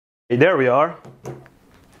Hey, there we are.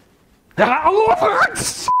 Where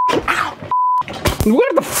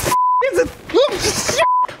the f is it?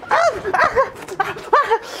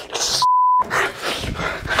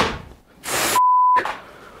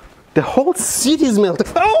 The whole city's melted.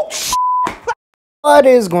 Oh, What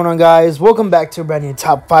is going on, guys? Welcome back to a brand new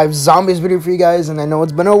top 5 zombies video for you guys. And I know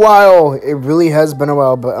it's been a while. It really has been a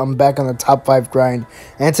while, but I'm back on the top 5 grind.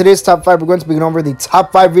 And today's top 5, we're going to be going over the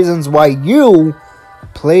top 5 reasons why you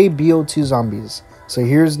play BO2 zombies. So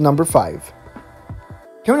here's number 5.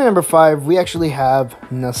 Coming to number 5, we actually have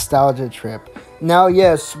Nostalgia Trip. Now,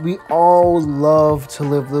 yes, we all love to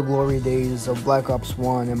live the glory days of Black Ops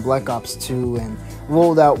 1 and Black Ops 2 and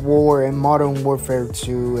World at War and Modern Warfare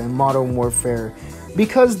 2 and Modern Warfare,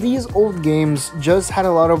 because these old games just had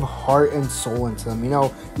a lot of heart and soul into them. You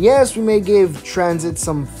know, yes, we may give Transit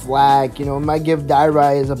some flack, you know, we might give Die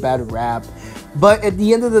Rise a bad rap, but at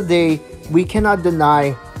the end of the day, we cannot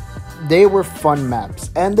deny they were fun maps,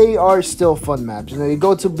 and they are still fun maps. You know, you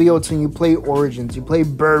go to BO2 and you play Origins, you play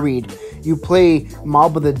Buried, you play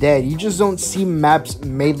Mob of the Dead. You just don't see maps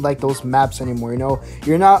made like those maps anymore. You know,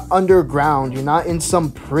 you're not underground, you're not in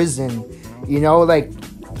some prison. You know, like,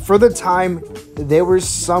 for the time, they were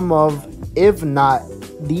some of, if not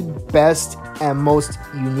the best and most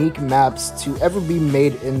unique maps to ever be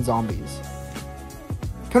made in zombies.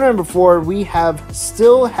 Coming number 4, we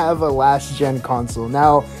still have a last gen console.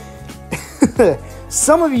 Now,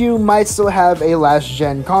 some of you might still have a last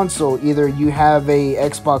gen console. Either you have a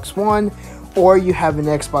Xbox One, or you have an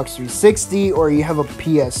Xbox 360, or you have a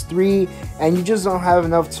PS3, and you just don't have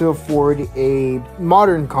enough to afford a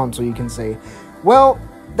modern console, you can say. Well,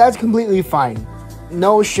 that's completely fine.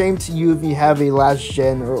 No shame to you if you have a last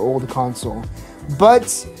gen or old console.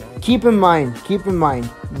 But keep in mind,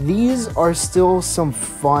 these are still some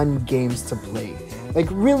fun games to play. Like,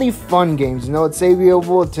 really fun games, you know. It's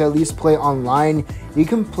able to at least play online. You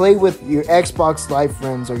can play with your Xbox Live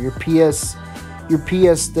friends or your PSN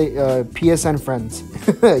friends,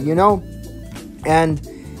 you know. And,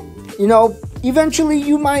 you know, eventually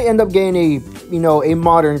you might end up getting a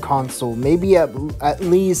modern console, maybe at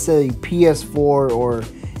least a PS4 or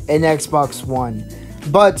an Xbox One.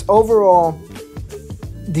 But overall,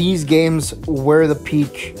 these games were the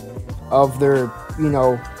peak of their, you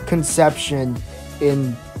know, conception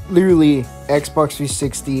in literally Xbox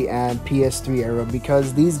 360 and PS3 era,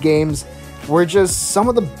 because these games were just some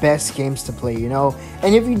of the best games to play, you know.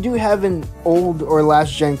 And if you do have an old or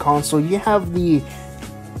last gen console, you have the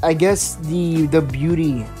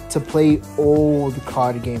beauty to play old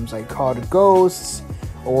COD games like COD Ghosts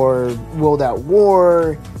or World at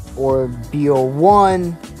War or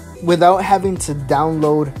BO1 without having to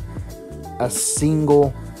download a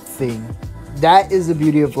single thing. That is the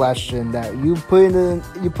beauty of last gen, that you put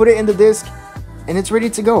it in the disc and it's ready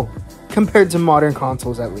to go, compared to modern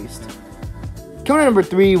consoles at least. Coming to number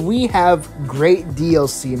 3, we have great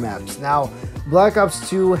DLC maps. Now, Black Ops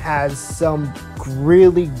 2 has some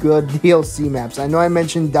really good DLC maps. I know I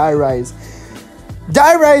mentioned Die Rise.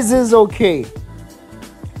 Die Rise is okay.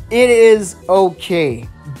 It is okay,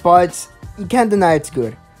 but you can't deny it's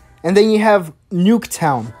good. And then you have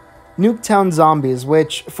Nuketown Zombies,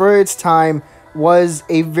 which for its time was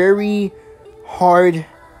a very hard,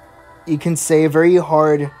 you can say,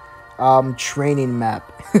 training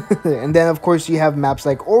map. And then of course you have maps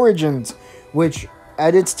like Origins, which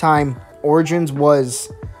at its time, Origins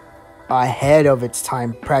was ahead of its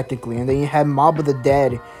time practically. And then you had Mob of the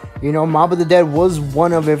Dead. You know, Mob of the Dead was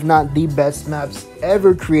one of, if not the best maps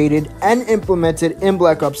ever created and implemented in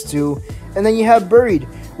Black Ops 2. And then you have Buried,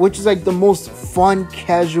 which is like the most fun,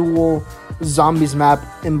 casual zombies map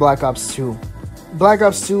in Black Ops 2. Black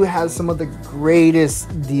Ops 2 has some of the greatest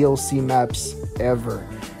DLC maps ever.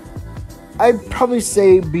 I'd probably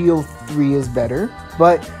say BO3 is better,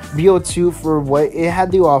 but BO2, for what it had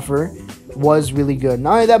to offer, was really good.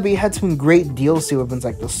 Not only that, but you had some great DLC weapons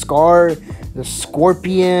like the Scar, the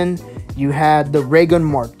Scorpion, you had the Ray Gun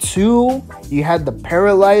Mark II, you had the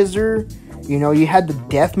Paralyzer, you know, you had the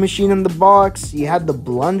Death Machine in the box, you had the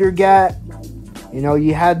Blundergat, you know,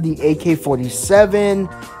 you had the AK-47,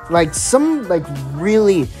 like some like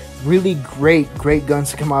really great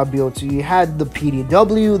guns to come out of BO2. You had the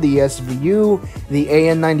PDW, the SVU, the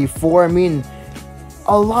AN-94. I mean,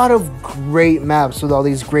 a lot of great maps with all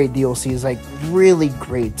these great DLCs, like really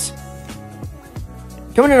great.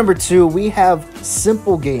 Coming to number 2, we have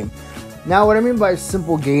Simple Game. Now, what I mean by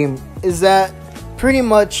simple game is that pretty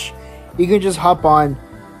much you can just hop on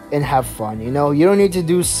and have fun. You know, you don't need to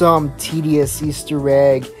do some tedious Easter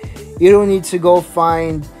egg. You don't need to go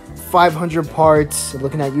find 500 parts,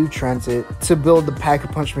 looking at you, Transit, to build the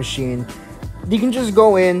Pack-a-Punch machine. You can just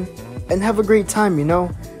go in, and have a great time, you know?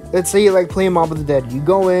 Let's say you like playing Mob of the Dead. You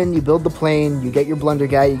go in, you build the plane, you get your Blunder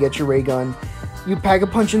Guy, you get your ray gun, you pack a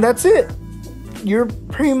punch, and that's it. You're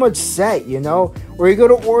pretty much set, you know? Or you go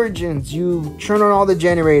to Origins, you turn on all the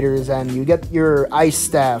generators, and you get your ice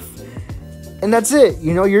staff, and that's it,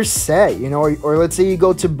 you know? You're set, you know? Or let's say you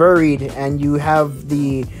go to Buried, and you have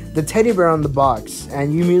the teddy bear on the box,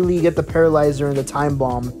 and you immediately get the paralyzer and the time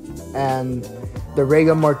bomb, and the ray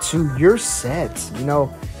gun Mark II. You're set, you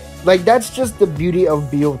know? Like, that's just the beauty of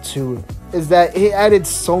BO2, is that it added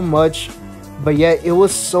so much, but yet it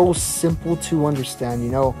was so simple to understand,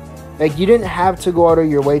 you know? Like, you didn't have to go out of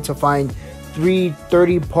your way to find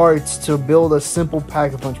 30 parts to build a simple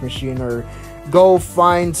Pack-a-Punch machine, or go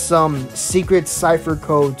find some secret cipher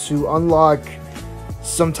code to unlock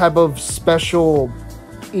some type of special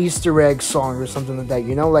Easter egg song or something like that,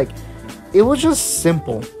 you know? Like, it was just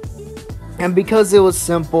simple. And because it was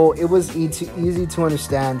simple, it was easy to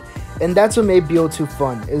understand. And that's what made BO2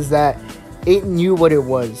 fun, is that it knew what it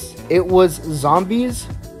was. It was zombies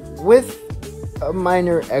with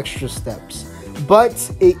minor extra steps. But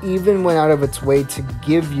it even went out of its way to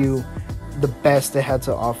give you the best it had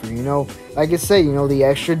to offer, you know? Like I said, you know, the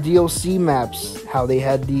extra DLC maps, how they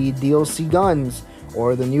had the DLC guns,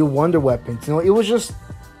 or the new wonder weapons. You know, it was just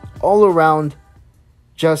all around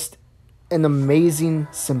just an amazing,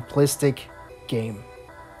 simplistic game.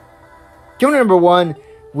 Game number 1,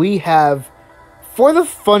 we have For the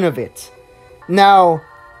Fun of It. Now,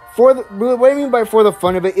 what I mean by for the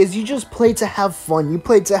fun of it is you just play to have fun. You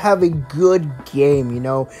play to have a good game, you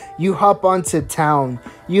know. You hop onto Town,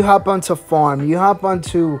 you hop onto Farm, you hop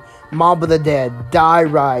onto Mob of the Dead, Die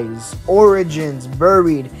Rise, Origins,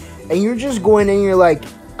 Buried, and you're just going in, you're like,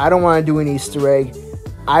 I don't want to do an Easter egg.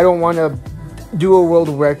 I don't want to do a world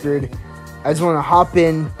record. I just want to hop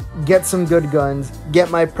in, get some good guns, get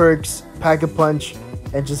my perks, pack a punch,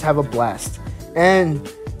 and just have a blast. And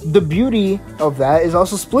the beauty of that is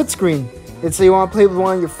also split screen. Let's say you want to play with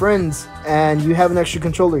one of your friends and you have an extra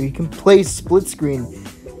controller, you can play split screen.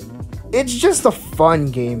 It's just a fun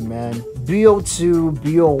game, man. BO2,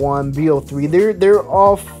 BO1, BO3, they're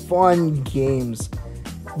all fun games.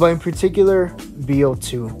 But in particular,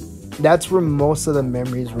 BO2. That's where most of the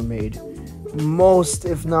memories were made. Most,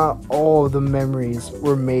 if not all, of the memories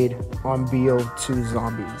were made on BO2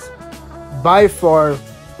 Zombies. By far,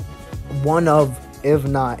 one of, if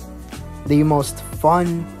not, the most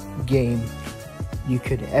fun game you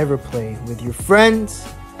could ever play with your friends,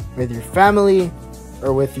 with your family,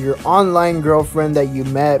 or with your online girlfriend that you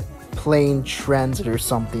met playing Transit or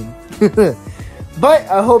something. But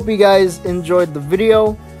I hope you guys enjoyed the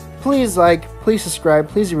video. Please like, please subscribe,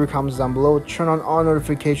 please leave your comments down below. Turn on all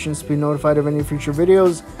notifications to be notified of any future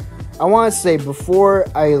videos. I want to say before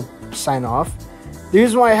I sign off, the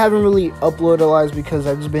reason why I haven't really uploaded a lot is because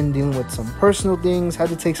I've just been dealing with some personal things, had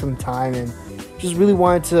to take some time, and just really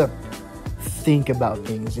wanted to think about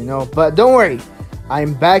things, you know. But don't worry,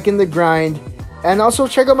 I'm back in the grind. And also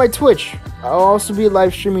check out my Twitch. I'll also be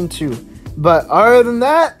live streaming too. But other than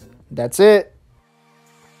that, that's it.